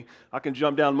I can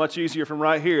jump down much easier from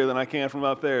right here than I can from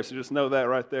up there, so just know that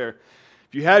right there.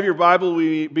 If you have your Bible,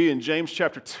 we'll be in James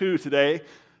chapter 2 today.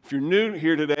 If you're new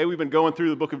here today, we've been going through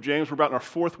the book of James. We're about in our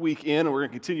fourth week in, and we're going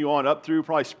to continue on up through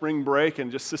probably spring break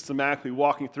and just systematically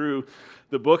walking through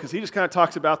the book as he just kind of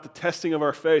talks about the testing of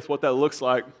our faith, what that looks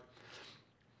like.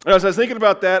 And as I was thinking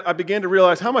about that, I began to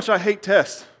realize how much I hate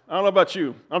tests. I don't know about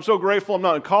you. I'm so grateful I'm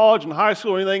not in college and high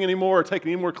school or anything anymore or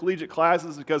taking any more collegiate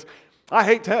classes because I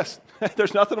hate tests.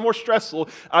 There's nothing more stressful,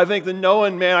 I think, than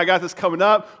knowing, man, I got this coming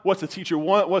up. What's the teacher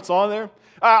want? What's on there?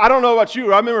 I don't know about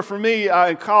you. I remember for me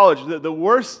in college, the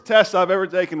worst test I've ever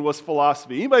taken was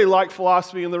philosophy. Anybody like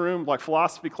philosophy in the room, like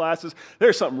philosophy classes?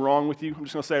 There's something wrong with you. I'm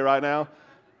just going to say right now.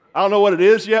 I don't know what it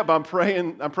is yet, but I'm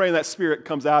praying that spirit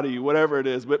comes out of you, whatever it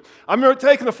is. But I remember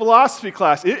taking a philosophy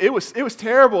class. It was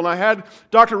terrible, and I had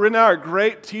Dr. Ridenour, a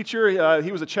great teacher.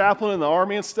 He was a chaplain in the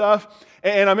Army and stuff.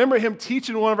 And I remember him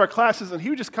teaching one of our classes, and he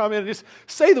would just come in and just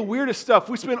say the weirdest stuff.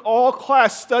 We spent all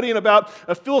class studying about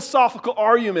a philosophical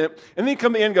argument, and then he'd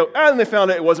come in and go, and they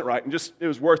found out it wasn't right, and just it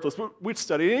was worthless. But we'd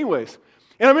study it anyways.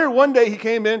 And I remember one day he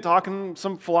came in talking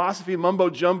some philosophy,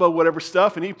 mumbo-jumbo, whatever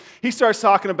stuff, and he starts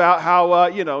talking about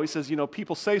how, he says,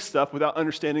 people say stuff without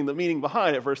understanding the meaning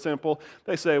behind it. For example,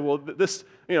 they say, well, this,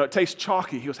 it tastes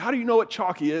chalky. He goes, how do you know what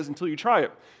chalky is until you try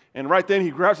it? And right then he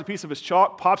grabs a piece of his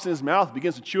chalk, pops it in his mouth,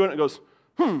 begins to chew it, and goes,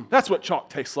 that's what chalk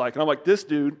tastes like. And I'm like, this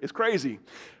dude is crazy.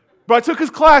 But I took his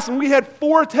class, and we had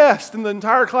 4 tests in the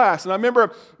entire class. And I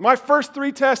remember my first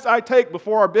 3 tests I take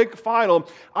before our big final,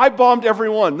 I bombed every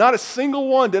one. Not a single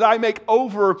one did I make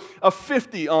over a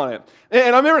 50 on it.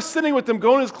 And I remember sitting with them,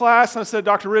 going to his class, and I said,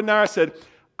 Dr. Ridenour, I said,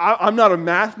 I'm not a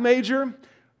math major,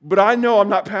 but I know I'm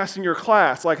not passing your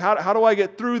class. Like, how do I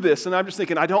get through this? And I'm just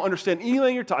thinking, I don't understand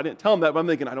anything you're talking. I didn't tell him that, but I'm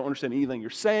thinking, I don't understand anything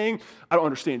you're saying. I don't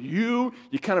understand you.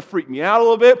 You kind of freak me out a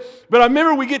little bit. But I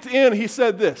remember we get to end, he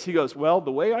said this. He goes, well,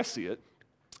 the way I see it,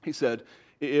 he said,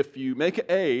 if you make an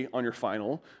A on your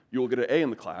final, you'll get an A in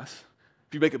the class.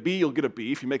 If you make a B, you'll get a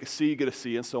B. If you make a C, you get a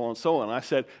C, and so on and so on. And I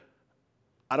said,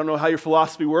 I don't know how your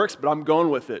philosophy works, but I'm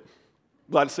going with it.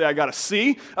 Glad to say I got a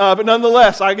C, but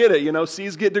nonetheless, I get it.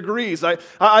 C's get degrees.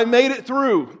 I made it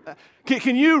through.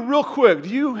 Can you, real quick, do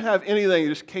you have anything that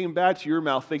just came back to your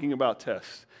mouth thinking about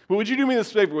tests? But would you do me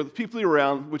this favor, with the people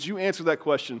around, would you answer that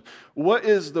question? What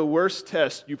is the worst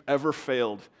test you've ever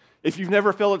failed? If you've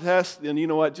never failed a test, then you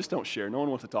know what? Just don't share. No one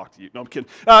wants to talk to you. No, I'm kidding.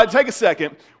 Take a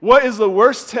second. What is the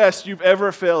worst test you've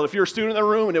ever failed? If you're a student in the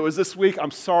room and it was this week, I'm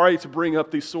sorry to bring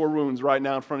up these sore wounds right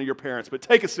now in front of your parents. But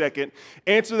take a second.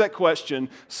 Answer that question.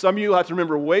 Some of you will have to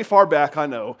remember way far back, I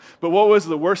know. But what was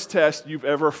the worst test you've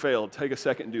ever failed? Take a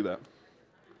second and do that.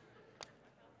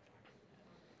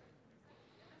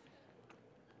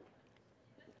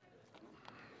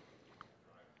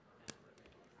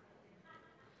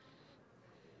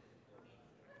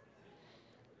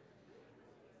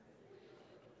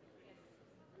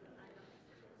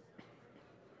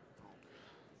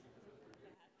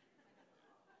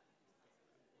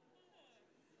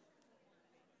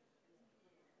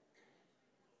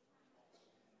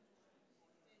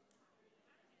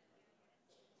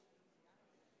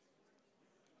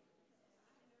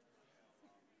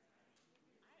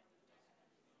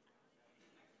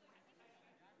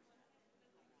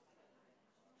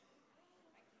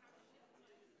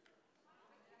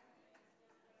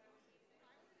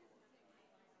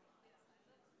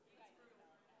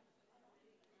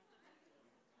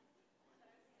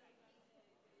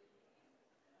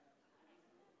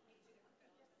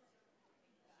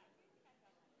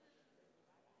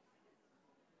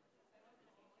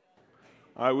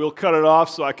 All right, we'll cut it off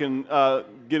so I can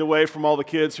get away from all the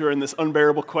kids who are in this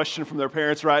unbearable question from their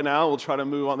parents right now. We'll try to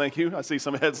move on. Thank you. I see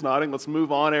some heads nodding. Let's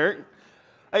move on, Eric.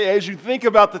 Hey, as you think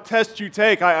about the test you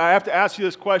take, I have to ask you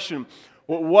this question.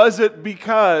 Was it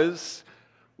because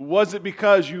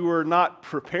you were not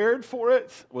prepared for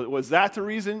it? Was that the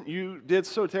reason you did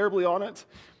so terribly on it?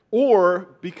 Or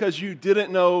because you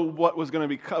didn't know what was going to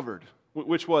be covered?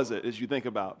 Which was it, as you think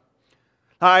about?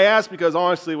 I asked because,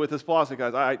 honestly, with this philosophy,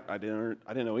 guys, I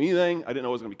didn't know anything. I didn't know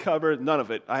what was going to be covered, none of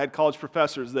it. I had college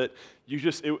professors that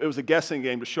it was a guessing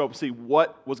game to show up and see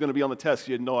what was going to be on the test.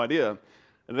 You had no idea.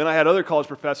 And then I had other college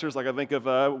professors, like I think of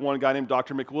one guy named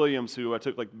Dr. McWilliams, who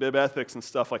took like bib ethics and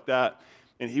stuff like that.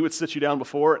 And he would sit you down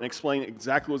before and explain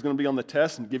exactly what was going to be on the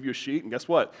test and give you a sheet. And guess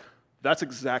what? That's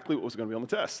exactly what was going to be on the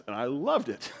test. And I loved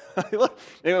it.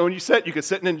 And when you could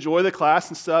sit and enjoy the class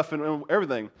and stuff and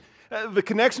everything. The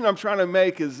connection I'm trying to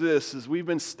make is this, is we've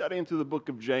been studying through the book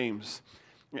of James.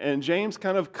 And James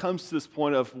kind of comes to this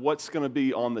point of what's going to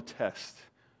be on the test.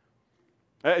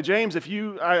 James,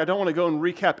 I don't want to go and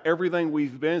recap everything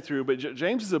we've been through, but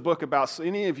James is a book about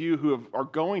any of you who are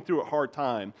going through a hard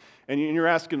time, and you're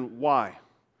asking why.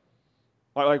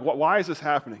 Like, why is this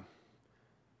happening?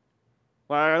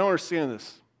 I don't understand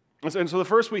this. And so the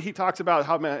first week he talks about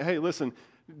how, man, hey, listen,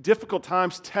 difficult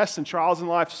times, tests, and trials in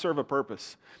life serve a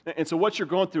purpose. And so what you're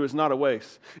going through is not a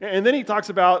waste. And then he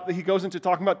goes into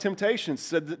talking about temptations,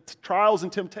 said that trials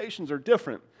and temptations are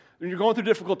different. When you're going through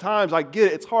difficult times, I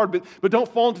get it, it's hard, but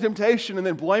don't fall into temptation and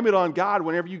then blame it on God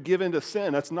whenever you give in to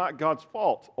sin. That's not God's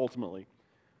fault, ultimately.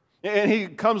 And he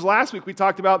comes last week, we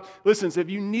talked about, listen, if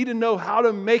you need to know how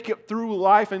to make it through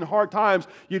life in hard times,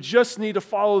 you just need to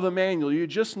follow the manual. You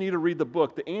just need to read the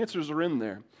book. The answers are in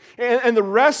there. And the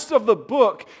rest of the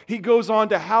book, he goes on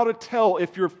to how to tell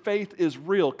if your faith is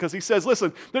real. Because he says,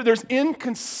 listen, there's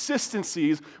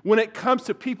inconsistencies when it comes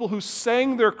to people who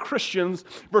saying they're Christians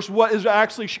versus what is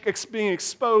actually being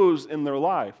exposed in their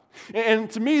life.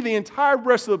 And to me, the entire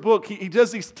rest of the book, he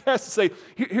does these tests to say,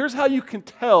 here's how you can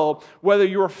tell whether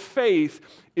your faith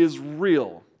is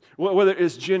real, whether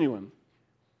it's genuine.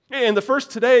 And the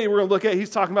first today we're going to look at, he's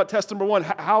talking about test number 1,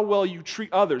 how well you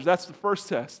treat others. That's the first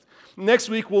test. Next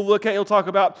week he'll talk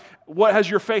about what has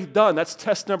your faith done. That's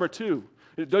test number 2.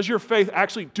 Does your faith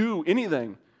actually do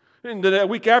anything? And the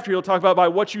week after he'll talk about by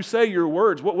what you say, your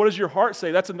words. What does your heart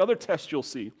say? That's another test you'll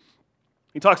see.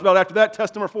 He talks about after that,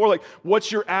 test number 4, like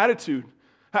what's your attitude?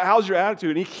 How's your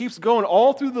attitude? And he keeps going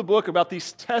all through the book about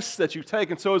these tests that you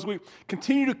take. And so as we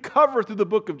continue to cover through the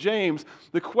book of James,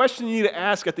 the question you need to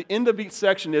ask at the end of each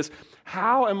section is,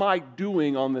 how am I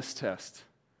doing on this test?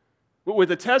 With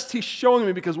the test he's showing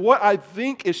me, because what I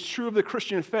think is true of the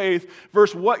Christian faith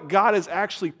versus what God is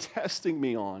actually testing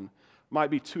me on might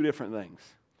be two different things.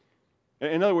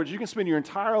 In other words, you can spend your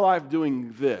entire life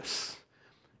doing this,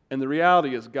 and the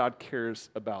reality is God cares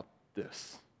about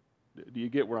this. Do you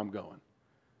get where I'm going?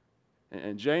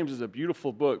 And James is a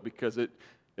beautiful book because it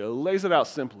lays it out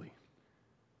simply.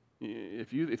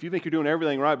 If you think you're doing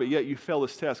everything right, but yet you fail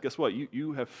this test, guess what?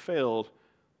 You have failed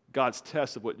God's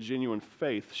test of what genuine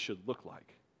faith should look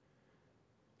like.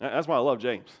 That's why I love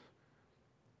James.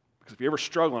 Because if you're ever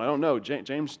struggling, I don't know,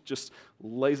 James just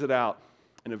lays it out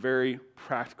in a very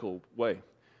practical way.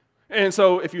 And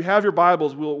so if you have your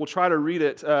Bibles, we'll try to read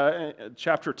it.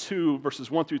 Chapter 2, verses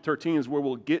 1 through 13 is where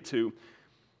we'll get to.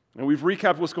 And we've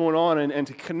recapped what's going on, and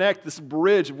to connect this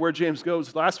bridge of where James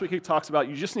goes, last week he talks about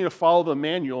you just need to follow the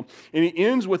manual. And he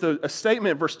ends with a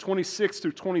statement, verse 26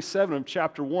 through 27 of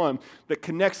chapter 1, that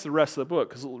connects the rest of the book.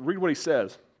 Because read what he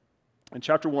says in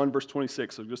chapter 1, verse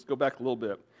 26. So just go back a little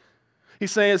bit. He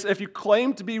says, if you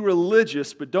claim to be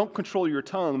religious but don't control your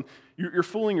tongue, you're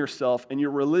fooling yourself, and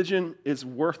your religion is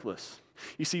worthless.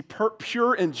 You see,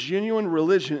 pure and genuine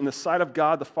religion in the sight of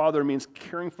God the Father means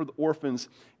caring for the orphans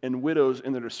and widows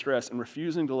in their distress and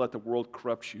refusing to let the world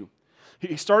corrupt you.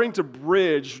 He's starting to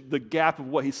bridge the gap of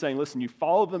what he's saying. Listen, you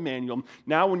follow the manual.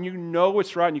 Now when you know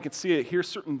what's right and you can see it, here's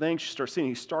certain things you start seeing.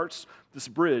 He starts this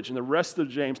bridge, and the rest of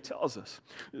James tells us.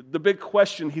 The big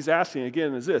question he's asking,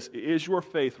 again, is this: is your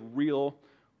faith real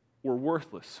or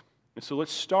worthless? And so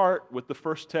let's start with the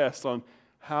first test on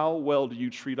how well do you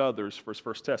treat others for his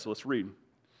first test. So let's read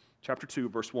chapter 2,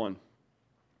 verse 1.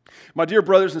 My dear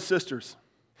brothers and sisters,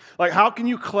 how can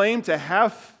you claim to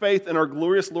have faith in our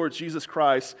glorious Lord Jesus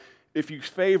Christ if you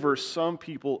favor some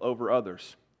people over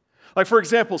others? For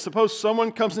example, suppose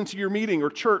someone comes into your meeting or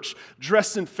church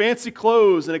dressed in fancy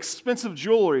clothes and expensive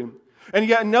jewelry, and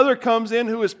yet another comes in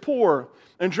who is poor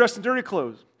and dressed in dirty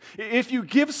clothes. If you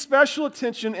give special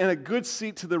attention and a good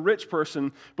seat to the rich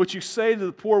person, but you say to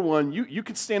the poor one, you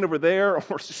can stand over there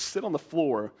or just sit on the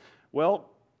floor,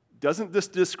 well, doesn't this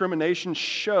discrimination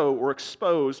show or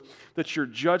expose that your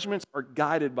judgments are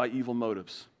guided by evil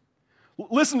motives?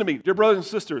 Listen to me, dear brothers and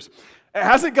sisters.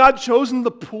 Hasn't God chosen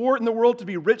the poor in the world to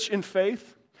be rich in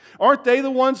faith? Aren't they the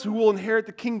ones who will inherit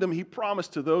the kingdom he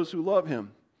promised to those who love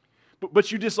him?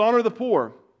 But you dishonor the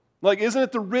poor. Isn't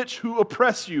it the rich who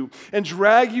oppress you and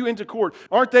drag you into court?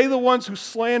 Aren't they the ones who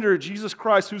slander Jesus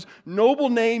Christ, whose noble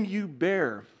name you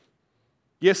bear?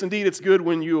 Yes, indeed, it's good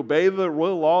when you obey the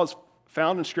royal laws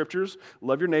found in Scriptures.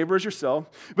 Love your neighbor as yourself.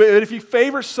 But if you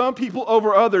favor some people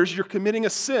over others, you're committing a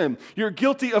sin. You're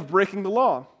guilty of breaking the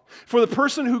law. For the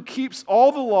person who keeps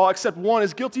all the law except one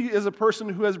is guilty as a person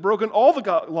who has broken all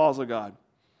the laws of God.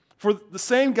 For the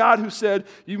same God who said,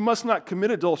 you must not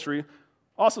commit adultery,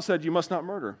 also said, you must not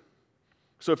murder.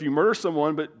 So if you murder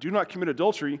someone but do not commit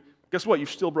adultery, guess what? You've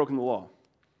still broken the law.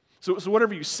 So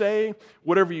whatever you say,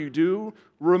 whatever you do,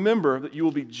 remember that you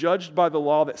will be judged by the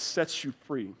law that sets you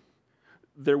free.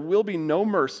 There will be no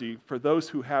mercy for those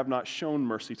who have not shown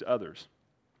mercy to others.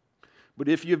 But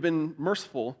if you have been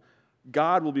merciful,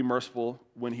 God will be merciful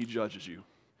when he judges you.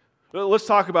 Let's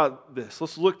talk about this.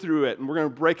 Let's look through it, and we're going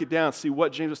to break it down and see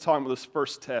what James is talking about this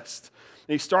first test.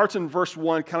 And he starts in verse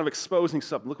 1, kind of exposing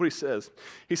something. Look what he says.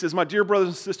 He says, "My dear brothers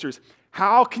and sisters,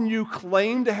 how can you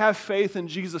claim to have faith in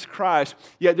Jesus Christ,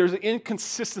 yet there's an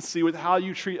inconsistency with how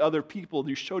you treat other people?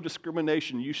 You show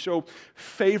discrimination. You show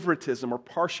favoritism or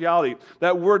partiality."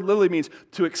 That word literally means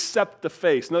to accept the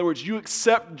face. In other words, you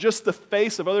accept just the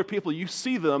face of other people. You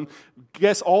see them,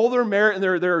 guess all their merit and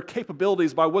their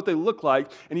capabilities by what they look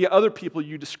like, and yet other people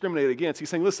you discriminate against. He's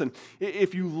saying, listen,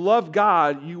 if you love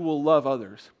God, you will love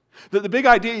others. The big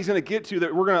idea he's going to get to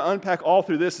that we're going to unpack all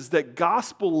through this is that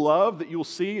gospel love that you'll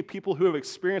see, people who have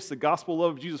experienced the gospel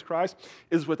love of Jesus Christ,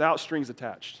 is without strings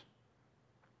attached.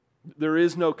 There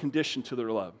is no condition to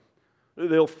their love.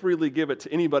 They'll freely give it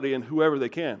to anybody and whoever they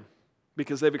can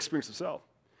because they've experienced themselves.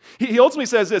 He ultimately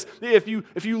says this, if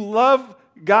you love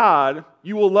God,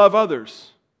 you will love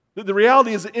others. The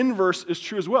reality is the inverse is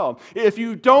true as well. If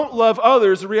you don't love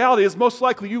others, the reality is most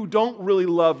likely you don't really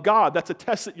love God. That's a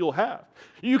test that you'll have.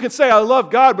 You can say, I love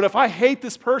God, but if I hate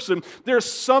this person, there's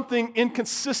something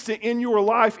inconsistent in your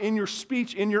life, in your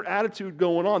speech, in your attitude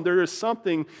going on. There is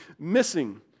something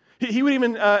missing. He would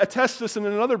even attest this in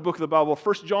another book of the Bible,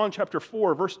 1 John chapter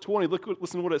 4, verse 20.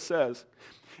 Listen to what it says.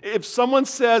 If someone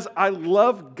says, I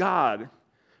love God,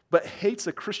 but hates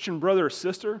a Christian brother or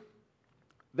sister,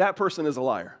 that person is a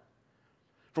liar.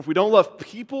 For if we don't love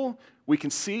people we can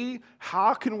see,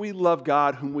 how can we love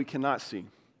God whom we cannot see?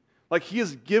 Like he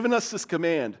has given us this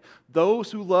command.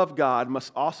 Those who love God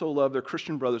must also love their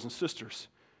Christian brothers and sisters.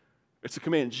 It's a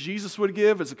command Jesus would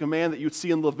give. It's a command that you would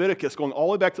see in Leviticus. Going all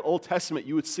the way back to the Old Testament,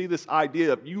 you would see this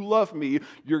idea of you love me,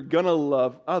 you're going to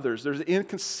love others. There's an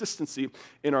inconsistency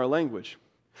in our language.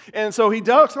 And so he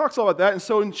talks all about that. And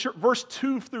so in verse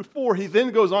 2 through 4, he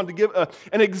then goes on to give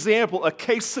an example, a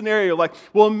case scenario. Like,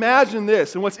 well, imagine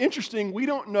this. And what's interesting, we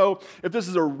don't know if this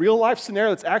is a real life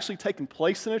scenario that's actually taking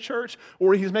place in a church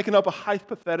or he's making up a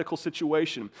hypothetical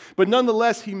situation. But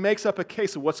nonetheless, he makes up a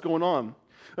case of what's going on.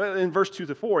 In verse 2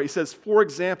 to 4, he says, for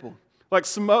example, like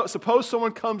suppose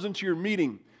someone comes into your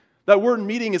meeting. That word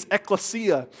meeting is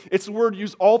ecclesia. It's a word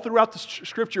used all throughout the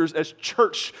scriptures as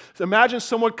church. So imagine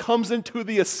someone comes into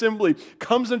the assembly,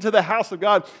 comes into the house of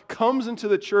God, comes into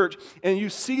the church, and you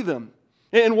see them.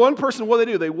 And one person, what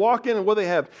do? They walk in and what they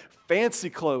have? Fancy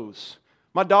clothes.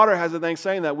 My daughter has a thing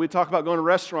saying that. We talk about going to a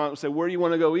restaurant and say, where do you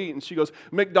want to go eat? And she goes,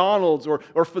 McDonald's or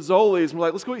Fazoli's. And we're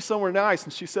like, let's go eat somewhere nice.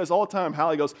 And she says all the time,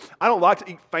 Hallie goes, I don't like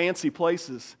to eat fancy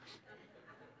places.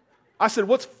 I said,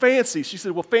 what's fancy? She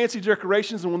said, well, fancy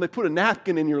decorations and when they put a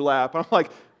napkin in your lap. I'm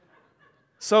like,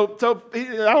 so I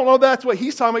don't know if that's what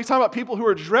he's talking about. He's talking about people who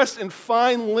are dressed in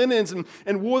fine linens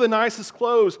and wore the nicest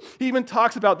clothes. He even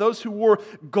talks about those who wore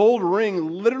gold ring.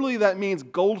 Literally, that means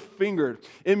gold-fingered.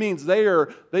 It means they are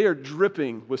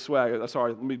dripping with swag.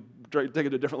 Sorry, let me take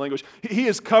it to a different language. He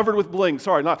is covered with bling.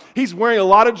 He's wearing a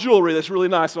lot of jewelry that's really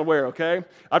nice to wear, okay?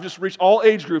 I've just reached all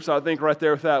age groups, I think, right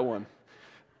there with that one.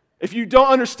 If you don't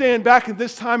understand back in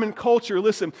this time in culture,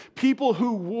 listen, people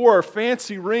who wore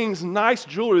fancy rings, nice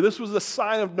jewelry, this was a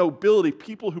sign of nobility,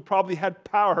 people who probably had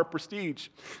power, prestige,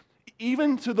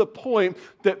 even to the point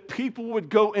that people would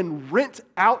go and rent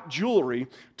out jewelry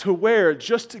to wear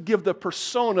just to give the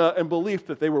persona and belief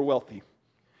that they were wealthy.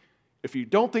 If you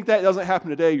don't think that doesn't happen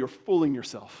today, you're fooling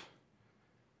yourself.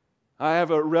 I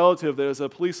have a relative that is a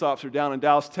police officer down in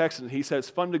Dallas, Texas, and he said it's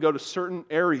fun to go to certain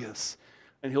areas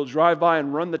and he'll drive by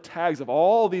and run the tags of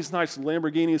all these nice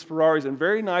Lamborghinis, Ferraris, and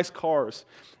very nice cars.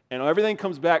 And everything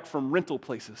comes back from rental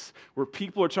places where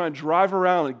people are trying to drive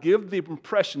around and give the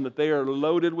impression that they are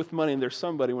loaded with money and they're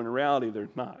somebody when in reality they're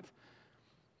not.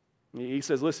 He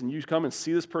says, listen, you come and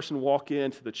see this person walk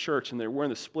into the church and they're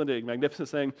wearing the splendid, magnificent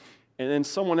thing, and then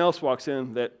someone else walks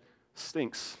in that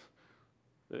stinks.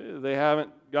 They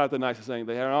haven't got the nicest thing.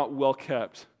 They are not well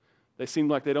kept. They seem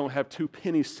like they don't have 2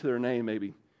 pennies to their name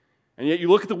maybe. And yet you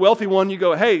look at the wealthy one, you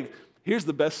go, hey, here's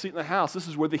the best seat in the house. This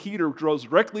is where the heater goes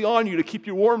directly on you to keep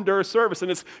you warm during service,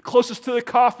 and it's closest to the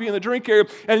coffee and the drink area.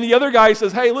 And the other guy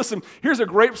says, hey, listen, here's a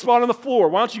great spot on the floor.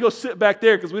 Why don't you go sit back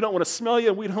there because we don't want to smell you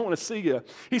and we don't want to see you.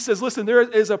 He says, listen, there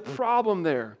is a problem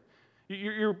there.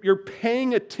 You're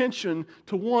paying attention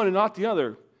to one and not the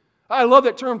other. I love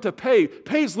that term, to pay.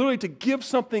 Pay is literally to give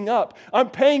something up.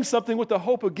 I'm paying something with the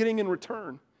hope of getting in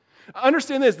return.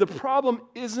 Understand this, the problem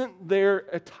isn't their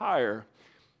attire,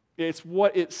 it's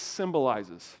what it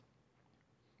symbolizes.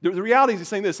 The reality is he's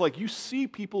saying this, like you see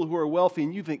people who are wealthy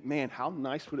and you think, man, how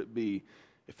nice would it be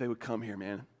if they would come here,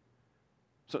 man?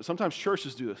 So sometimes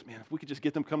churches do this, man, if we could just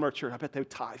get them to come to our church, I bet they would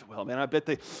tithe well, man. I bet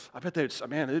they,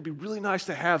 man, it'd be really nice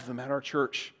to have them at our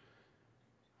church.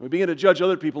 We begin to judge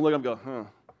other people and look at them and go,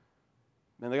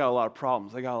 man, they got a lot of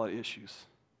problems. They got a lot of issues.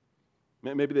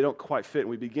 Maybe they don't quite fit. And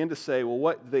we begin to say, well,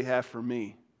 what do they have for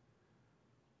me?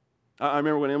 I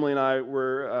remember when Emily and I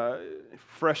were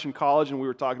fresh in college and we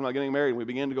were talking about getting married, and we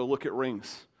began to go look at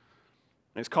rings.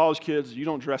 And as college kids, you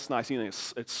don't dress nice anything.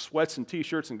 It's sweats and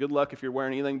T-shirts, and good luck if you're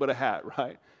wearing anything but a hat,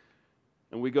 right?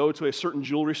 And we go to a certain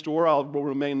jewelry store. I'll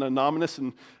remain anonymous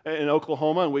in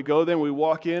Oklahoma, and we go there and we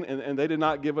walk in, and they did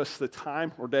not give us the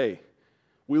time or day.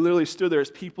 We literally stood there as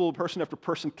people, person after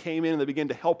person came in, and they began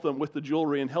to help them with the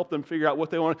jewelry and help them figure out what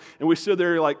they wanted. And we stood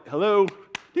there like, hello,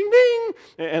 ding, ding.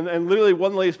 And literally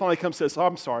one lady finally comes and says,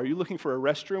 I'm sorry, are you looking for a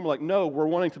restroom? We're like, no, we're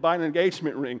wanting to buy an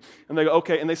engagement ring. And they go,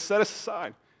 okay, and they set us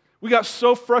aside. We got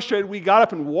so frustrated, we got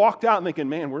up and walked out thinking,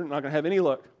 man, we're not going to have any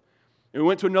luck. And we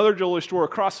went to another jewelry store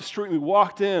across the street, and we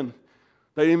walked in.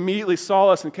 They immediately saw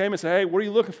us and came and said, hey, what are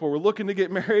you looking for? We're looking to get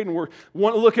married, and we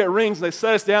want to look at rings. And they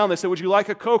set us down. They said, would you like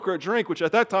a Coke or a drink? Which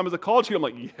at that time as a college kid, I'm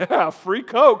like, yeah, free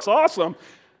Cokes, awesome.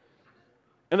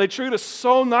 And they treated us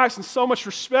so nice and so much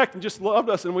respect and just loved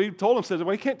us. And we told them, said, well,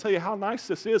 we can't tell you how nice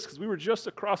this is because we were just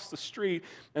across the street,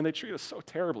 and they treated us so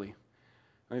terribly.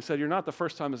 And they said, you're not the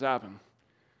first time this happened.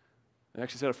 They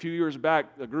actually said a few years back,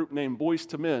 a group named Boys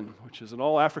to Men, which is an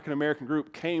all-African-American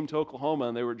group, came to Oklahoma,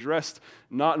 and they were dressed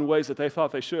not in ways that they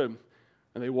thought they should.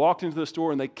 And they walked into the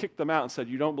store, and they kicked them out and said,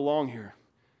 you don't belong here.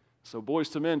 So Boys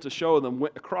to Men, to show them,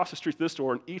 went across the street to this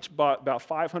store and each bought about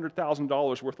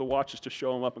 $500,000 worth of watches to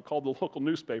show them up and called the local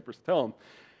newspapers to tell them.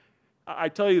 I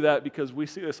tell you that because we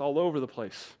see this all over the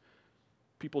place.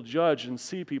 People judge and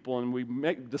see people, and we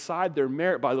decide their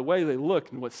merit by the way they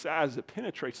look. And what's sad is it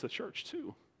penetrates the church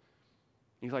too.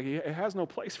 He's like, it has no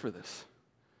place for this.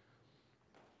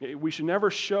 We should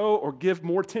never show or give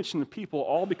more attention to people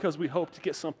all because we hope to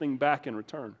get something back in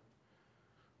return.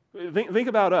 Think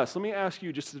about us. Let me ask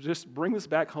you just to bring this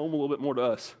back home a little bit more to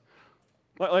us.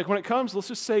 Like when it comes, let's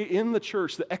just say in the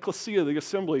church, the ecclesia, the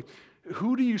assembly,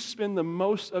 who do you spend the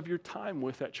most of your time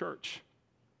with at church?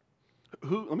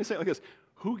 Let me say it like this.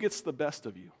 Who gets the best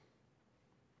of you?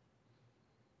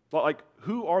 Like,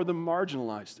 who are the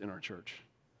marginalized in our church?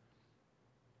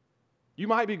 You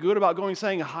might be good about going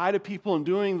saying hi to people and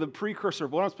doing the precursor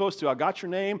of what I'm supposed to. I got your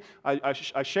name, I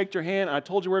shaked your hand, and I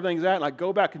told you where everything's at, and I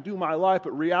go back and do my life.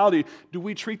 But reality, do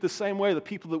we treat the same way the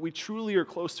people that we truly are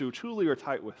close to, truly are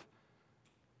tight with?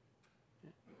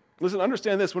 Listen,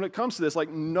 understand this. When it comes to this, like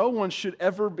no one should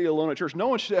ever be alone at church. No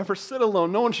one should ever sit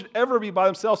alone. No one should ever be by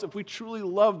themselves if we truly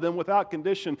love them without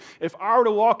condition. If I were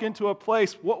to walk into a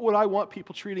place, what would I want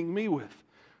people treating me with?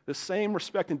 The same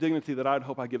respect and dignity that I'd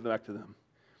hope I give back to them.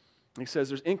 And he says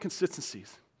there's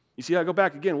inconsistencies. You see, I go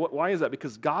back again. Why is that?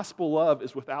 Because gospel love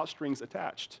is without strings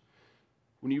attached.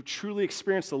 When you truly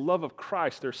experience the love of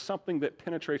Christ, there's something that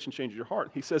penetrates and changes your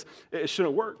heart. He says it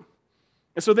shouldn't work.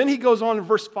 And so then he goes on in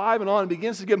verse 5 and on and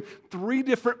begins to give 3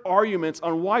 different arguments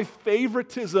on why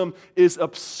favoritism is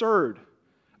absurd.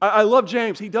 I love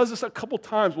James. He does this a couple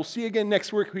times. We'll see again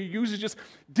next week. He uses just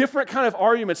different kind of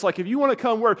arguments. Like if you want to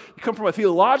come where you come from a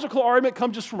theological argument,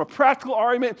 come just from a practical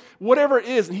argument, whatever it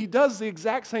is. And he does the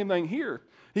exact same thing here.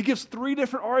 He gives 3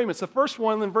 different arguments. The first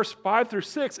one in verse 5 through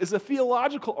 6 is a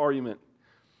theological argument.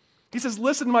 He says,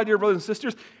 listen, my dear brothers and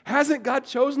sisters, hasn't God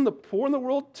chosen the poor in the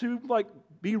world to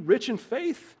be rich in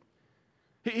faith?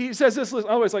 He says this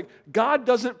always, like, God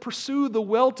doesn't pursue the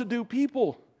well-to-do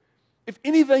people. If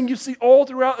anything, you see all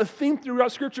throughout, a theme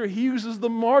throughout Scripture, he uses the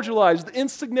marginalized, the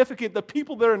insignificant, the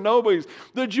people that are nobodies.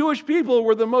 The Jewish people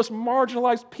were the most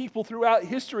marginalized people throughout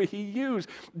history he used.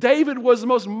 David was the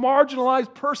most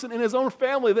marginalized person in his own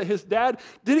family that his dad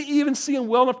didn't even see him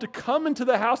well enough to come into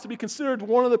the house to be considered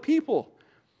one of the people.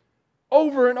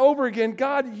 Over and over again,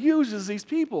 God uses these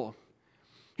people.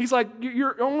 He's like,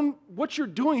 what you're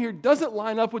doing here doesn't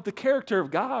line up with the character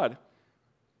of God.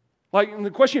 And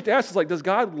the question you have to ask is does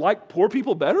God like poor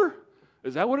people better?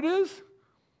 Is that what it is?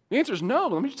 The answer is no.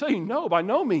 Let me just tell you, no, by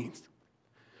no means.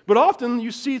 But often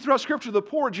you see throughout Scripture the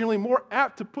poor are generally more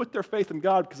apt to put their faith in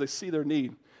God because they see their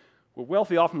need. Where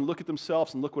wealthy often look at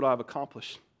themselves and look what I've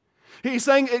accomplished. He's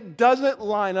saying it doesn't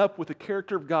line up with the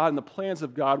character of God and the plans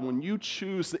of God when you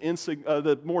choose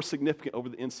the more significant over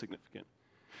the insignificant.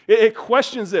 It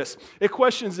questions this. It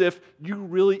questions if you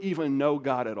really even know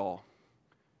God at all.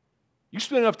 You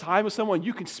spend enough time with someone,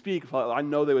 you can speak. I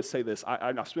know they would say this.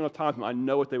 I spend enough time with them. I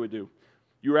know what they would do.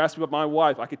 You were asking about my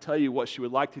wife. I could tell you what she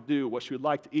would like to do, what she would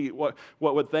like to eat, what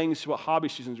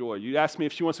hobbies she's enjoyed. You ask me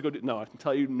if she wants to go do. No, I can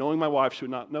tell you, knowing my wife, she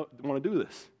would not want to do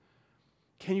this.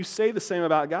 Can you say the same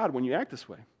about God when you act this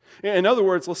way? In other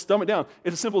words, let's dumb it down.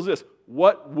 It's as simple as this.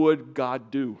 What would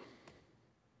God do?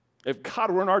 If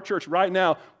God were in our church right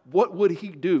now, what would he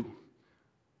do?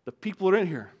 The people are in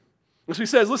here. And so he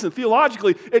says, listen,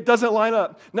 theologically, it doesn't line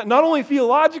up. Not only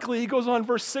theologically, he goes on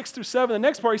verse 6 through 7. The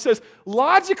next part, he says,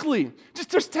 logically,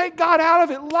 just take God out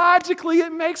of it. Logically,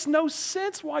 it makes no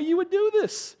sense why you would do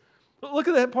this. Look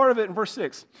at that part of it in verse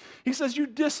 6. He says, you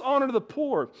dishonor the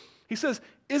poor. He says,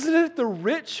 isn't it the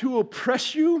rich who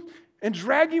oppress you and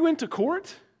drag you into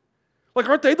court? Like,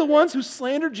 aren't they the ones who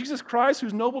slandered Jesus Christ,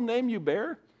 whose noble name you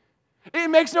bear? It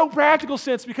makes no practical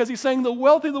sense because he's saying the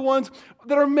wealthy are the ones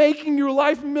that are making your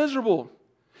life miserable.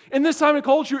 In this time and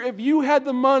culture, if you had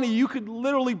the money, you could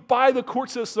literally buy the court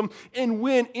system and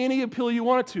win any appeal you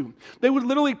wanted to. They would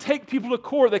literally take people to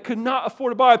court that could not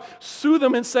afford to buy, sue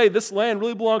them and say, this land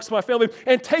really belongs to my family,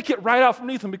 and take it right out from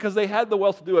underneath them because they had the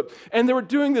wealth to do it. And they were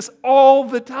doing this all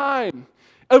the time.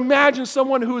 Imagine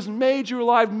someone who has made your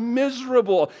life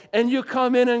miserable, and you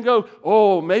come in and go,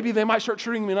 oh, maybe they might start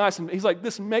treating me nice. And he's like,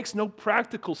 this makes no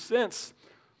practical sense.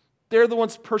 They're the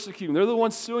ones persecuting. They're the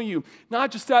ones suing you.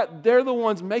 Not just that, they're the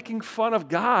ones making fun of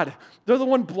God. They're the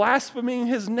one blaspheming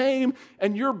his name,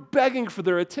 and you're begging for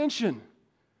their attention.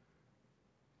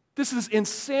 This is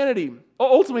insanity.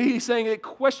 Ultimately, he's saying it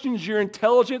questions your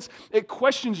intelligence. It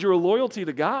questions your loyalty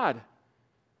to God.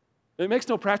 It makes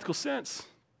no practical sense.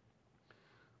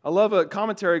 I love a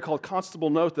commentary called Constable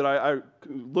Note that I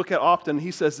look at often. He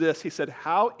says this. He said,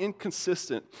 how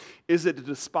inconsistent is it to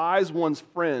despise one's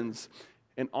friends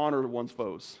and honor one's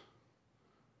foes?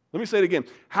 Let me say it again.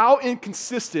 How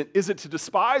inconsistent is it to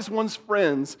despise one's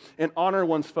friends and honor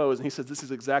one's foes? And he says, this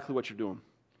is exactly what you're doing.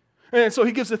 And so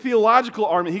he gives a theological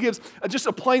argument. He gives just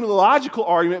a plain logical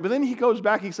argument, but then he goes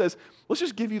back and he says, let's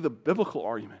just give you the biblical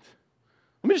argument.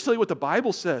 Let me just tell you what the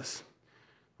Bible says.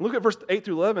 Look at verse 8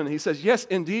 through 11. He says, yes,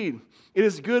 indeed, it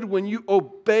is good when you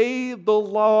obey the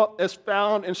law as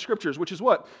found in Scriptures, which is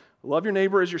what? Love your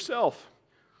neighbor as yourself.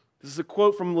 This is a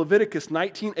quote from Leviticus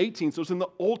 19:18, so it's in the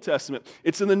Old Testament.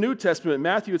 It's in the New Testament.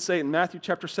 Matthew would say it in Matthew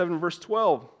chapter 7, verse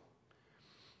 12.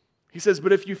 He says,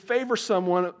 but if you favor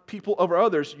someone, people over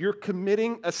others, you're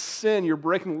committing a sin. You're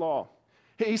breaking law.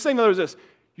 He's saying in other words this,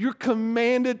 you're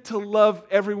commanded to love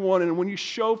everyone, and when you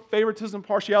show favoritism and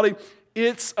partiality,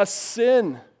 it's a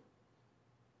sin.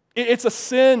 It's a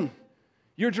sin.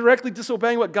 You're directly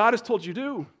disobeying what God has told you to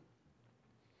do.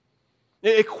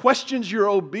 It questions your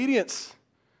obedience.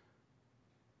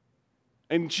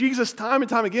 And Jesus time and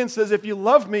time again says, if you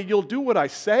love me, you'll do what I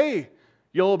say.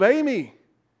 You'll obey me.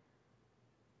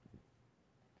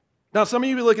 Now, some of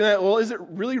you be looking at, well, is it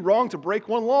really wrong to break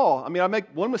one law? I mean, I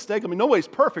make one mistake. I mean, nobody's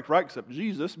perfect, right, except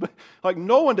Jesus. But like,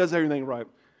 no one does everything right.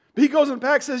 But he goes in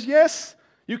back and says, yes,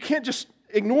 you can't just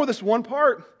ignore this one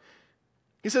part.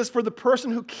 He says, for the person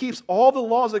who keeps all the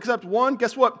laws except one,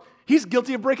 guess what? He's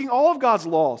guilty of breaking all of God's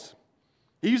laws.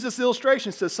 He used this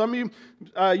illustration. He says, some of you,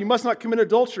 you must not commit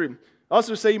adultery.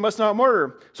 Also say you must not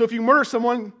murder. So if you murder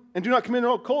someone and do not commit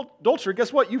adultery,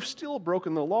 guess what? You've still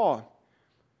broken the law.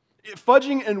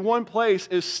 Fudging in one place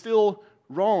is still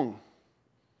wrong.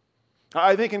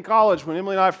 I think in college, when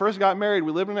Emily and I first got married,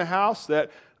 we lived in a house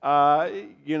that,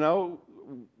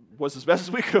 was as best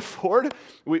as we could afford.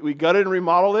 We gutted and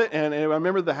remodeled it, and I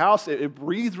remember the house, it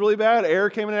breathed really bad,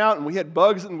 air came in and out, and we had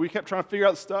bugs, and we kept trying to figure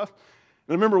out stuff.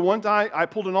 And I remember one time I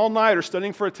pulled an all-nighter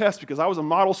studying for a test because I was a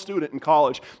model student in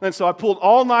college, and so I pulled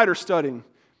all-nighter studying.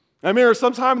 I remember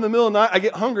sometime in the middle of the night, I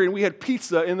get hungry, and we had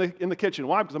pizza in the kitchen.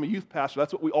 Why? Because I'm a youth pastor.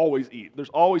 That's what we always eat. There's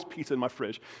always pizza in my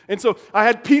fridge. And so I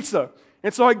had pizza.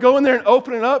 And so I go in there and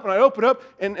open it up, and I open it up,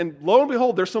 and lo and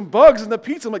behold, there's some bugs in the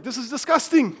pizza. I'm like, this is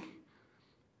disgusting.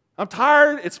 I'm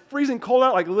tired. It's freezing cold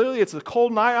out. Like literally, it's a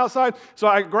cold night outside. So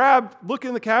I look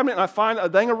in the cabinet, and I find a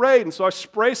thing of Raid. And so I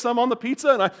spray some on the pizza,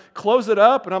 and I close it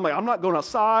up. And I'm like, I'm not going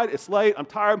outside. It's late. I'm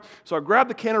tired. So I grab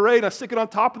the can of Raid, and I stick it on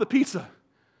top of the pizza.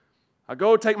 I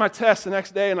go take my test the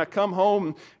next day, and I come home,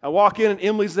 and I walk in, and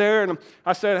Emily's there. And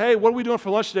I said, hey, what are we doing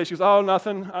for lunch today? She goes, oh,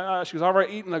 nothing. She goes, all right,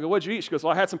 eating. I go, what'd you eat? She goes,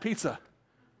 well, I had some pizza.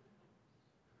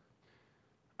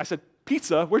 I said,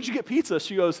 pizza? Where'd you get pizza?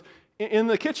 She goes, in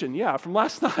the kitchen, yeah, from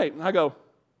last night. And I go,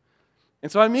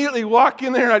 and so I immediately walk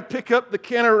in there and I pick up the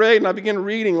can of Raid and I begin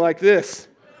reading like this.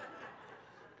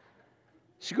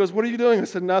 She goes, what are you doing? I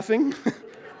said, nothing.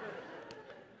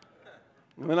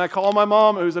 And then I called my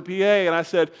mom, who's a PA, and I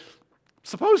said,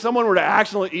 suppose someone were to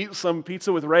accidentally eat some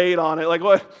pizza with Raid on it. Like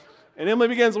what? And Emily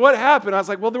begins, what happened? I was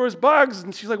like, well, there was bugs.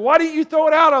 And she's like, why didn't you throw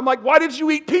it out? I'm like, why did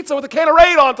you eat pizza with a can of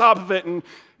Raid on top of it? And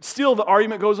still the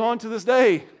argument goes on to this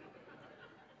day.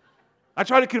 I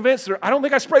tried to convince her, I don't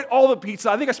think I sprayed all the pizza.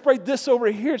 I think I sprayed this over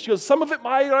here. She goes, some of it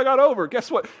might have got over.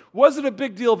 Guess what? Was it a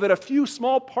big deal that a few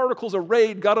small particles of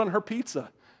Raid got on her pizza?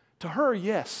 To her,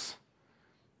 yes.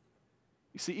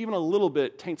 You see, even a little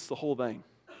bit taints the whole thing.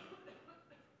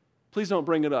 Please don't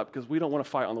bring it up because we don't want to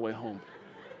fight on the way home.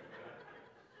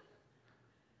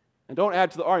 And don't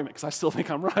add to the argument because I still think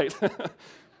I'm right.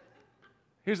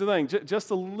 Here's the thing, just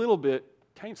a little bit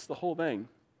taints the whole thing.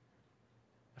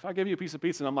 If I give you a piece of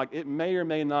pizza and I'm like, it may or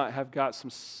may not have got some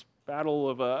spattle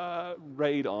of a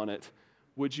raid on it,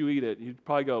 would you eat it? You'd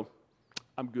probably go,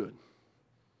 I'm good.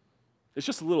 It's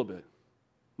just a little bit.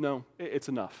 No, it's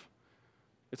enough.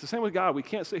 It's the same with God. We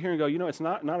can't sit here and go, it's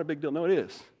not a big deal. No, it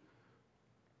is.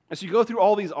 And so you go through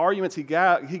all these arguments he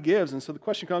gives, and so the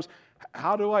question comes,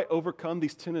 how do I overcome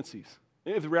these tendencies?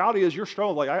 If the reality is you're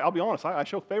struggling, I'll be honest, I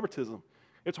show favoritism.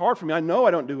 It's hard for me. I know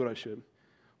I don't do what I should.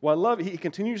 Well, I love it. He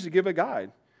continues to give a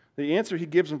guide. The answer he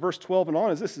gives in verse 12 and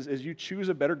on is this, is you choose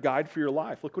a better guide for your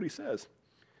life. Look what he says.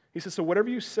 He says, so whatever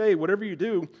you say, whatever you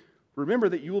do, remember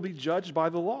that you will be judged by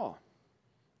the law.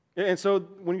 And so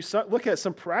when you look at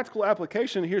some practical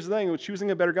application, here's the thing with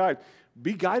choosing a better guide.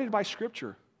 Be guided by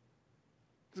Scripture.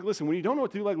 Listen, when you don't know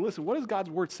what to do, listen, what does God's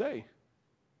Word say?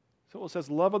 So it says,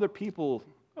 love other people.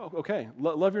 Oh, okay.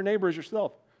 Love your neighbor as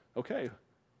yourself. Okay.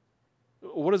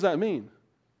 What does that mean?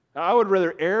 I would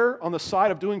rather err on the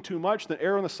side of doing too much than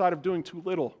err on the side of doing too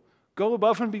little. Go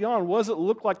above and beyond. What does it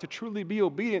look like to truly be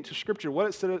obedient to Scripture? What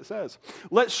it says.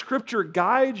 Let Scripture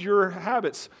guide your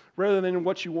habits rather than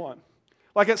what you want.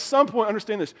 At some point,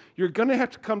 understand this, you're going to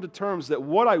have to come to terms that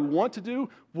what I want to do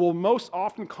will most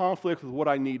often conflict with what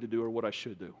I need to do or what I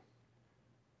should do.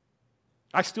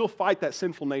 I still fight that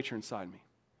sinful nature inside me.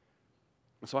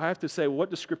 And so I have to say, what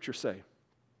does Scripture say?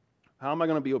 How am I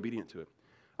going to be obedient to it?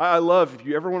 I love, if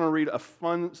you ever want to read a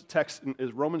fun text,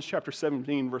 is Romans chapter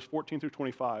 17, verse 14 through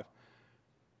 25.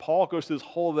 Paul goes through this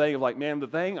whole thing of the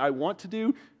thing I want to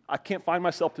do, I can't find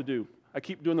myself to do. I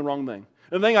keep doing the wrong thing.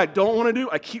 The thing I don't want to do,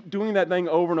 I keep doing that thing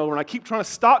over and over. And I keep trying to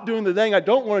stop doing the thing I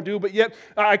don't want to do, but yet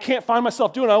I can't find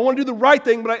myself doing it. I want to do the right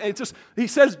thing, but he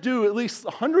says do at least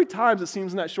 100 times, it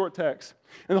seems, in that short text.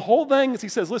 And the whole thing is he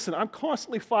says, listen, I'm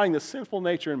constantly fighting this sinful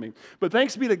nature in me. But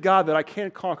thanks be to God that I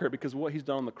can conquer it because what he's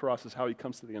done on the cross is how he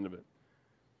comes to the end of it.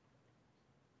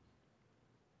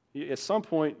 At some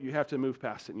point, you have to move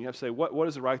past it. And you have to say, what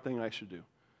is the right thing I should do?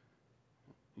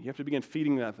 You have to begin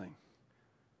feeding that thing.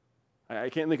 I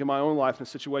can't think of my own life in a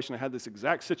situation. I had this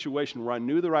exact situation where I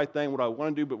knew the right thing, what I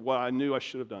want to do, but what I knew I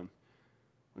should have done.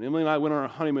 When Emily and I went on our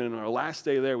honeymoon, and our last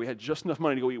day there, we had just enough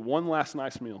money to go eat one last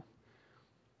nice meal.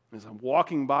 As I'm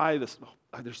walking by,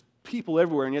 there's people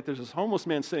everywhere, and yet there's this homeless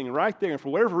man sitting right there, and for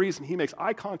whatever reason, he makes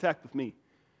eye contact with me.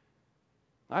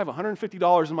 I have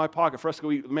 $150 in my pocket for us to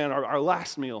go eat, our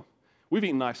last meal. We've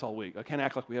eaten nice all week. I can't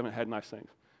act like we haven't had nice things.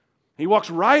 He walks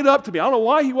right up to me. I don't know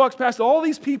why he walks past all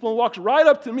these people and walks right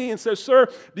up to me and says, sir,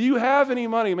 do you have any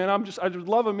money? I just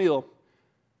love a meal.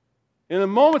 In a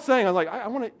moment's thing, I was like, I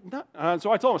want to,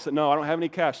 so I told him, I said, no, I don't have any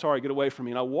cash. Sorry, get away from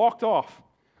me. And I walked off.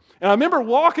 And I remember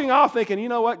walking off thinking, you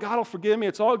know what, God will forgive me,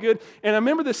 it's all good. And I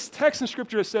remember this text in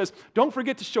Scripture that says, don't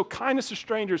forget to show kindness to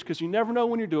strangers because you never know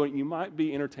when you're doing it, you might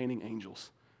be entertaining angels.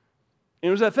 And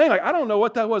it was that thing, I don't know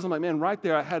what that was. I'm like, man, right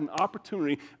there, I had an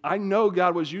opportunity. I know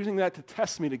God was using that to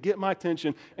test me, to get my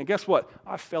attention. And guess what?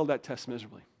 I failed that test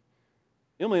miserably.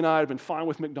 Emily and I had been fine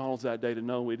with McDonald's that day to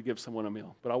know we had to give someone a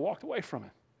meal, but I walked away from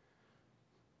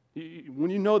it.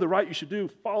 When you know the right you should do,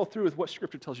 follow through with what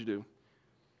Scripture tells you to do.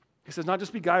 He says, not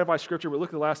just be guided by Scripture, but look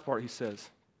at the last part he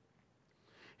says.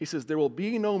 He says, there will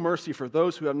be no mercy for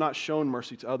those who have not shown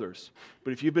mercy to others.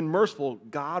 But if you've been merciful,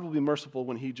 God will be merciful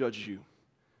when he judges you.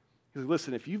 He says,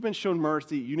 listen, if you've been shown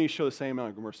mercy, you need to show the same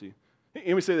amount of mercy. And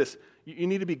let me say this, you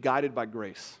need to be guided by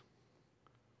grace.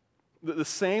 The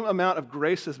same amount of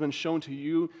grace has been shown to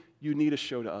you, you need to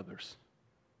show to others.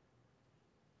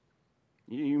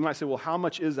 You might say, well, how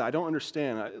much is that? I don't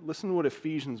understand. Listen to what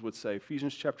Ephesians would say.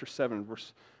 Ephesians chapter 7,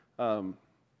 verse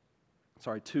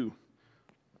 2.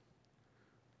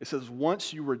 It says,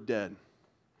 once you were dead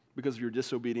because of your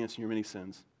disobedience and your many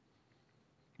sins.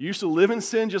 You used to live in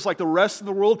sin just like the rest of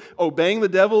the world, obeying the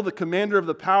devil, the commander of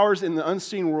the powers in the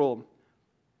unseen world.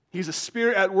 He's a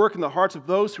spirit at work in the hearts of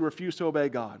those who refuse to obey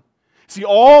God. See,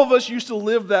 all of us used to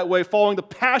live that way, following the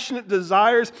passionate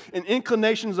desires and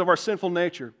inclinations of our sinful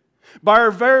nature. By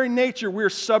our very nature, we are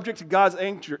subject to God's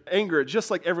anger,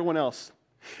 just like everyone else.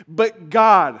 But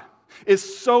God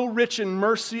is so rich in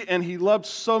mercy, and he loved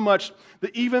so much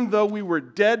that even though we were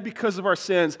dead because of our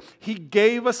sins, he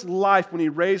gave us life when he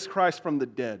raised Christ from the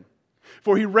dead.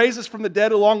 For he raised us from the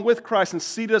dead along with Christ and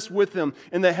seated us with him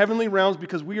in the heavenly realms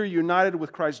because we are united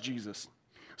with Christ Jesus.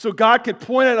 So God can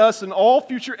point at us in all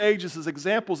future ages as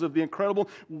examples of the incredible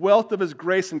wealth of his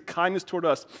grace and kindness toward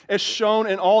us, as shown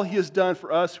in all he has done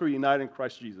for us who are united in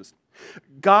Christ Jesus.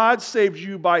 God saved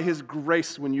you by his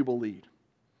grace when you believed.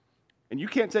 And you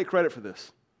can't take credit for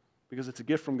this. because it's a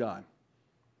gift from God.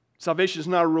 Salvation is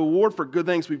not a reward for good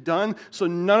things we've done, so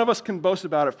none of us can boast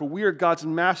about it, for we are God's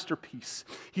masterpiece.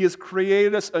 He has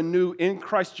created us anew in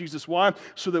Christ Jesus. Why?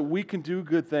 So that we can do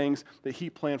good things that He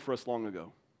planned for us long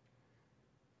ago.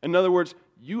 In other words,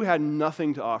 you had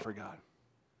nothing to offer God.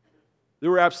 There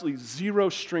were absolutely zero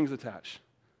strings attached.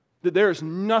 That there is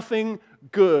nothing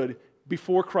good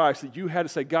before Christ that you had to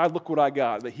say, God, look what I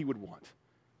got, that He would want.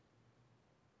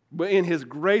 But in His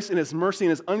grace and His mercy and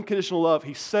His unconditional love,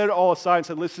 He set it all aside and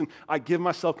said, listen, I give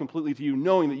myself completely to you,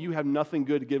 knowing that you have nothing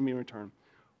good to give me in return.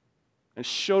 And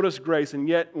showed us grace. And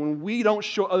yet, when we don't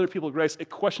show other people grace, it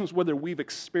questions whether we've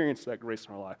experienced that grace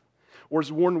in our life. Or as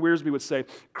Warren Wiersbe would say,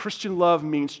 Christian love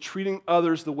means treating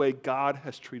others the way God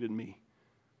has treated me.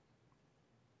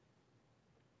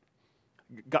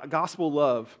 Gospel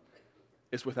love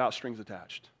is without strings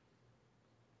attached.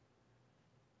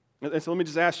 And so let me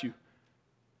just ask you,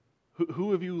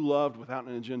 who have you loved without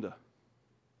an agenda?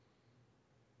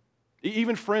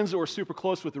 Even friends that we're super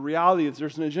close with, the reality is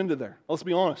there's an agenda there. Let's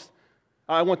be honest.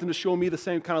 I want them to show me the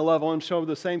same kind of love. I want them to show me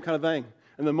the same kind of thing.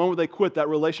 And the moment they quit, that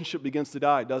relationship begins to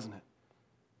die, doesn't it?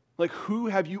 Like, who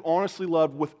have you honestly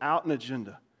loved without an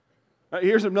agenda?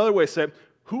 Here's another way to say it.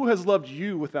 Who has loved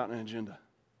you without an agenda?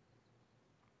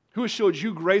 Who has showed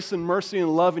you grace and mercy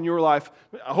and love in your life?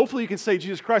 Hopefully you can say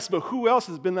Jesus Christ, but who else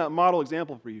has been that model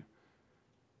example for you?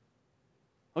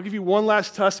 I'll give you one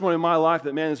last testimony in my life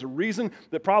that, man, is a reason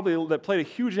that played a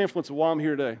huge influence of why I'm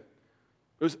here today.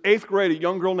 It was 8th grade, a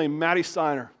young girl named Maddie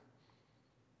Steiner.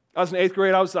 I was in 8th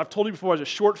grade. I've told you before, I was a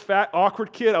short, fat,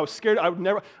 awkward kid. I was scared. I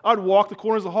would walk the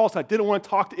corners of the hall, so I didn't want to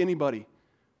talk to anybody.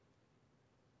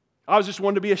 I was just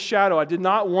wanted to be a shadow. I did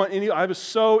not want I was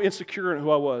so insecure in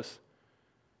who I was.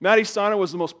 Maddie Steiner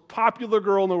was the most popular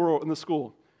girl in the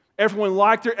school. Everyone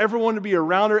liked her. Everyone wanted to be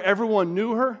around her. Everyone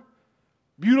knew her.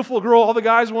 Beautiful girl, all the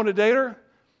guys wanted to date her.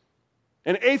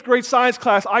 In 8th grade science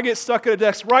class, I get stuck at a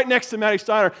desk right next to Maddie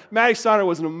Steiner. Maddie Steiner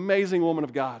was an amazing woman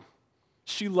of God.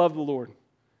 She loved the Lord.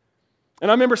 And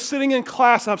I remember sitting in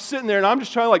class, and I'm sitting there, and I'm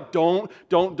just trying to like, don't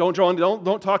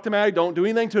talk to Maddie, don't do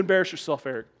anything to embarrass yourself,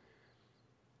 Eric.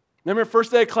 And I remember first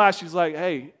day of class, she's like,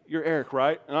 hey, you're Eric,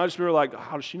 right? And I just remember like,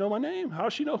 how does she know my name? How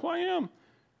does she know who I am?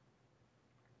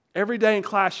 Every day in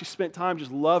class, she spent time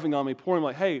just loving on me, pouring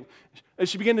like, hey, and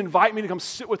she began to invite me to come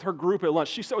sit with her group at lunch.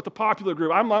 She sat with the popular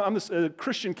group. I'm this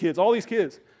Christian kids, all these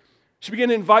kids. She began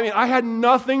to invite me. I had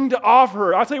nothing to offer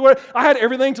her. I'll tell you what, I had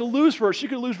everything to lose for her. She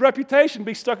could lose reputation,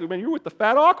 be stuck. Man, you're with the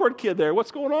fat, awkward kid there.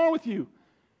 What's going on with you?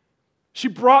 She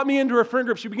brought me into her friend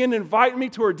group. She began to invite me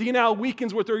to her D-Now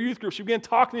weekends with her youth group. She began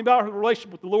talking to me about her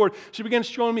relationship with the Lord. She began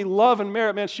showing me love and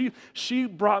merit. Man, she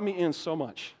brought me in so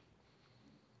much.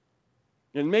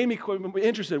 It made me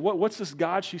interested. What's this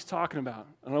God she's talking about?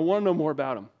 And I want to know more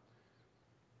about him.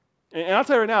 And I'll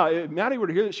tell you right now, if Maddie were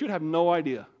to hear this, she would have no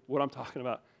idea what I'm talking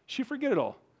about. She'd forget it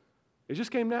all. It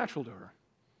just came natural to her.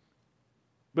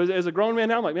 But as a grown man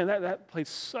now, I'm like, man, that played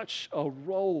such a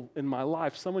role in my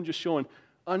life. Someone just showing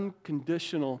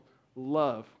unconditional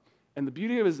love. And the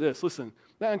beauty of it is this. Listen,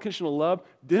 that unconditional love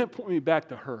didn't point me back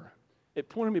to her. It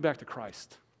pointed me back to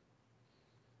Christ.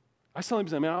 I was telling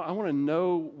him, man, I want to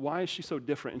know why is she so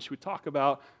different. And she would talk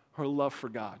about her love for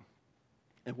God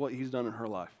and what he's done in her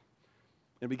life.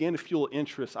 And it began to fuel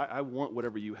interest. I want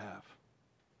whatever you have.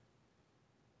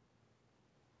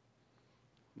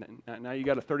 Now you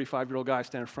got a 35-year-old guy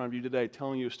standing in front of you today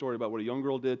telling you a story about what a young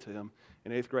girl did to him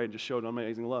in 8th grade and just showed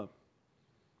amazing love.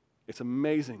 It's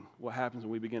amazing what happens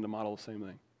when we begin to model the same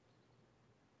thing.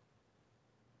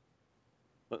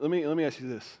 But let me ask you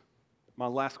this. My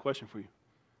last question for you.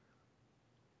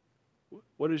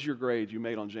 What is your grade you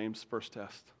made on James' first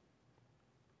test?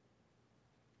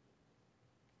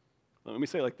 Let me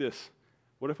say it like this.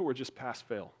 What if it were just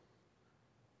pass-fail?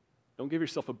 Don't give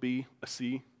yourself a B, a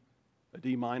C, a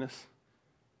D minus.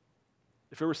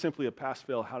 If it were simply a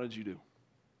pass-fail, how did you do?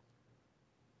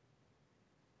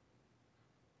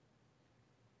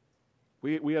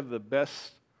 We have the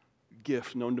best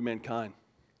gift known to mankind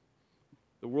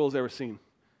the world's ever seen.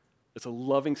 It's a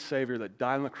loving Savior that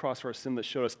died on the cross for our sin, that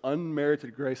showed us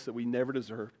unmerited grace that we never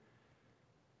deserved.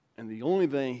 And the only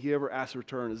thing he ever asks in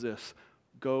return is this: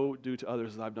 go do to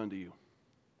others as I've done to you.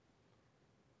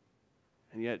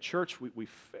 And yet at church, we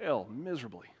fail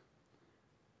miserably.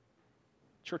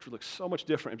 Church would look so much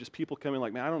different if just people come in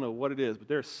like, man, I don't know what it is, but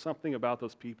there's something about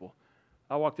those people.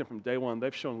 I walked in from day one.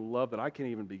 They've shown love that I can't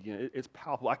even begin. It's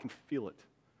palpable. I can feel it.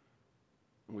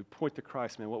 When we point to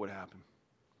Christ, man, what would happen?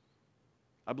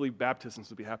 I believe baptisms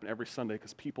would be happening every Sunday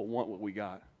because people want what we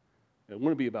got. It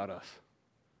wouldn't be about us.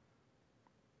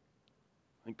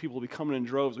 I think people will be coming in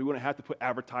droves. We wouldn't have to put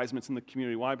advertisements in the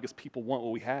community. Why? Because people want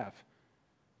what we have.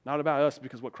 Not about us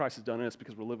because what Christ has done in us,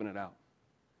 because we're living it out.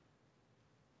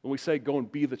 When we say go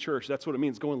and be the church, that's what it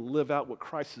means. Go and live out what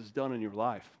Christ has done in your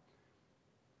life.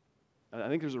 And I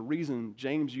think there's a reason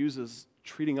James uses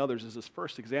treating others as his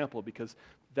first example, because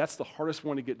that's the hardest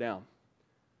one to get down.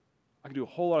 I can do a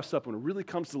whole lot of stuff. When it really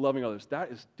comes to loving others,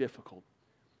 that is difficult.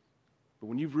 But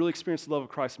when you've really experienced the love of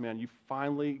Christ, man, you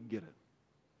finally get it.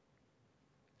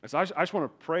 And so I just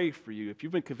want to pray for you. If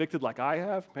you've been convicted like I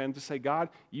have, man, just say, God,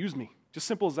 use me. Just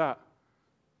simple as that.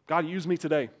 God, use me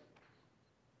today.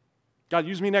 God,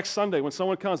 use me next Sunday when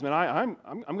someone comes, man.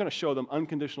 I'm going to show them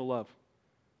unconditional love.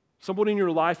 Somebody in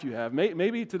your life you have.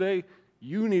 Maybe today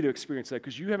you need to experience that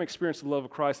because you haven't experienced the love of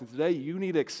Christ, and today you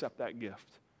need to accept that gift.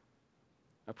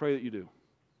 I pray that you do.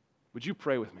 Would you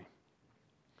pray with me?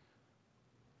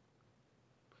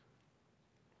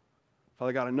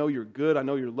 Father God, I know you're good. I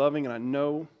know you're loving, and I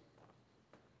know,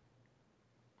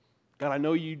 God, I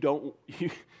know you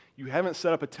haven't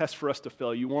set up a test for us to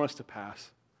fail. You want us to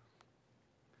pass.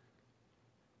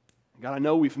 God, I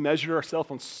know we've measured ourselves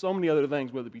on so many other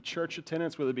things, whether it be church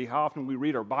attendance, whether it be how often we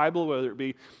read our Bible, whether it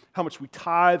be how much we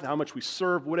tithe, how much we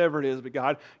serve, whatever it is. But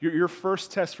God, your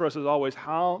first test for us is always,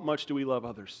 how much do we love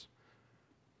others?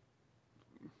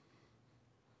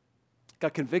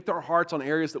 God, convict our hearts on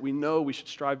areas that we know we should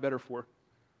strive better for.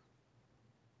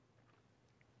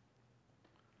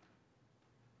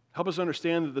 Help us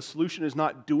understand that the solution is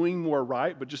not doing more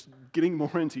right, but just getting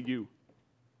more into you.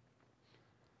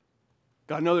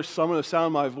 God, I know there's some of the sound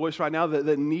of my voice right now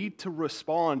that need to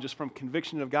respond just from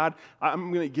conviction of God.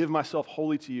 I'm going to give myself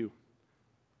wholly to you.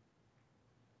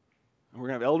 And we're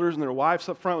going to have elders and their wives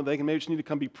up front. They can maybe just need to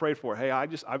come be prayed for. Hey, I'm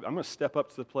going to step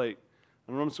up to the plate.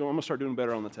 I'm going to start doing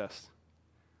better on the test.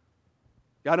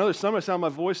 God, I know there's some of the sound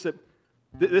of my voice that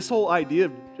this whole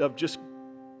idea of just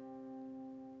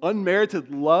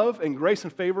unmerited love and grace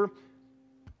and favor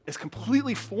is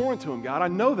completely foreign to them, God. I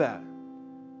know that.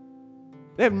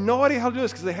 They have no idea how to do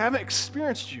this because they haven't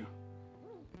experienced you.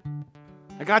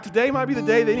 And God, today might be the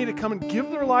day they need to come and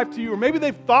give their life to you, or maybe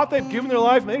they've thought they've given their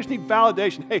life and they just need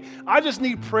validation. Hey, I just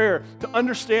need prayer to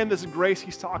understand this grace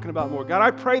he's talking about more. God, I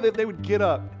pray that they would get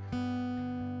up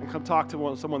and come talk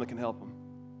to someone that can help them.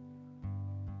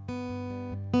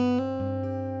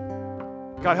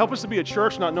 God, help us to be a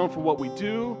church not known for what we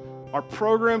do, our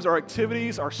programs, our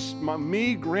activities,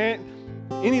 me, Grant,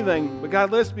 anything. But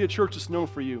God, let us be a church that's known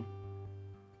for you.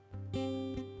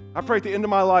 I pray at the end of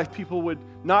my life, people would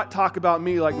not talk about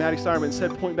me like Maddie Steinerman,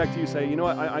 instead point back to you and say, you know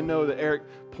what, I know that Eric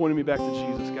pointed me back to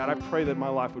Jesus. God, I pray that my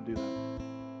life would do that.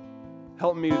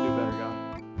 Help me to do better,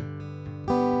 God.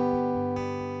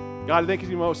 God, I thank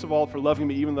you most of all for loving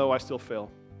me even though I still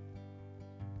fail.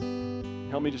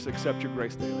 Help me just accept your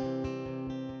grace daily.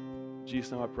 In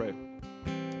Jesus' name I pray.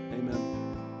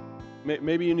 Amen.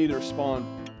 Maybe you need to respond.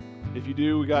 If you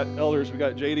do, we got elders, we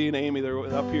got JD and Amy, they're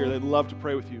up here. They'd love to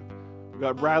pray with you. We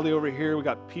got Bradley over here. We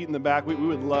got Pete in the back. We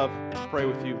would love to pray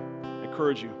with you,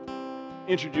 encourage you,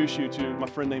 introduce you to my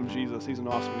friend named Jesus. He's an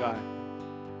awesome guy.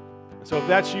 And so if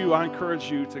that's you, I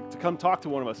encourage you to come talk to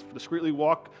one of us. Discreetly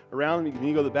walk around. You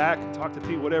can go to the back and talk to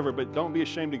Pete, whatever, but don't be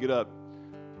ashamed to get up.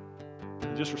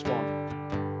 And just respond.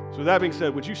 So with that being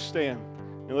said, would you stand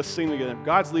and let's sing together. If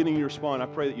God's leading you to respond, I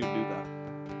pray that you would do that.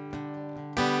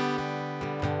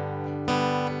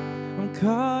 I'm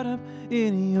caught up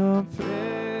in your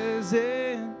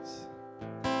presence,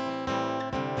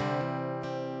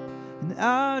 and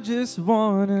I just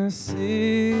wanna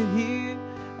sit here.